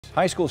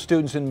High school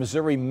students in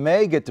Missouri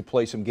may get to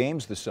play some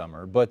games this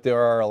summer, but there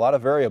are a lot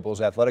of variables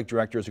athletic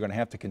directors are going to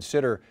have to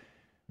consider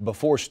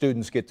before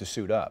students get to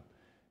suit up.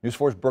 News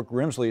 4's Brooke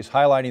Grimsley is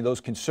highlighting those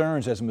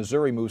concerns as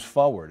Missouri moves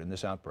forward in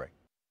this outbreak.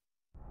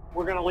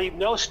 We're going to leave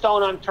no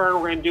stone unturned.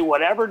 We're going to do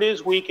whatever it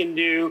is we can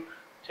do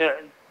to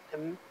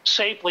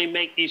safely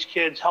make these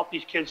kids, help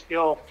these kids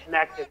feel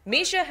connected.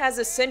 MSHSAA has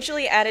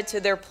essentially added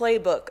to their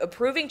playbook,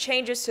 approving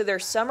changes to their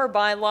summer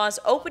bylaws,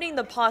 opening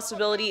the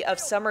possibility of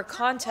summer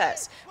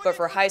contests. But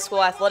for high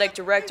school athletic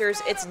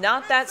directors, it's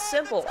not that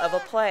simple of a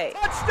play.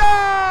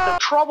 The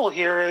trouble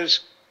here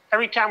is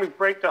every time we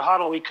break the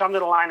huddle, we come to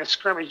the line of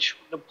scrimmage,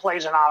 the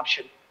play's an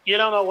option. You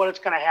don't know what's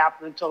going to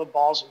happen until the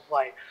ball's in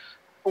play.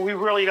 But we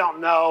really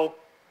don't know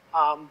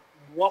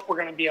what we're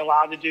going to be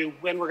allowed to do,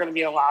 when we're going to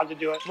be allowed to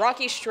do it.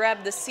 Rocky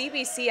Streb, the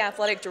CBC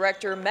athletic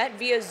director, met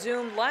via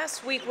Zoom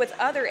last week with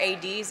other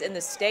ADs in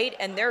the state,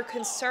 and their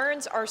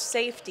concerns are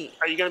safety.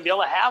 Are you going to be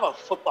able to have a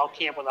football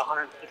camp with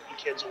 150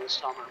 kids in the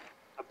summer?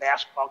 A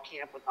basketball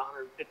camp with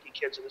 150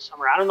 kids in the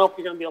summer? I don't know if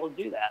you're going to be able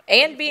to do that.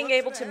 And being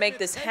able to make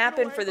this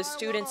happen for the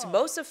students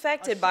most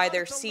affected by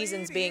their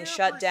seasons being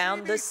shut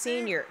down, the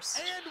seniors.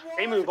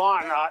 They move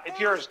on. If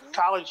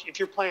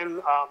you're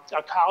playing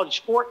a college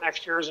sport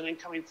next year as an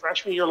incoming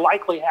freshman, you're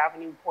likely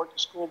having to report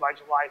to school by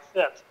July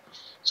 5th.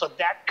 So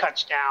that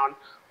cuts down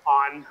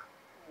on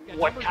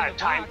what kind of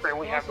time frame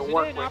we have to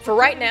work with. For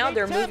right now,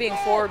 they're moving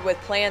forward with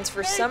plans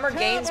for summer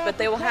games, but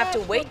they will have to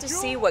wait to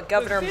see what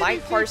Governor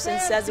Mike Parson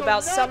says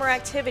about summer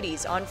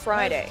activities on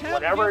Friday.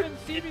 Whatever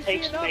it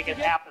takes to make it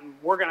happen,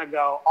 we're going to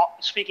go,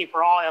 speaking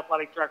for all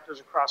athletic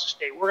directors across the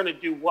state, we're going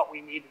to do what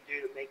we need to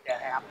do to make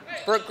that happen.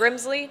 Brooke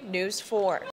Grimsley, News 4.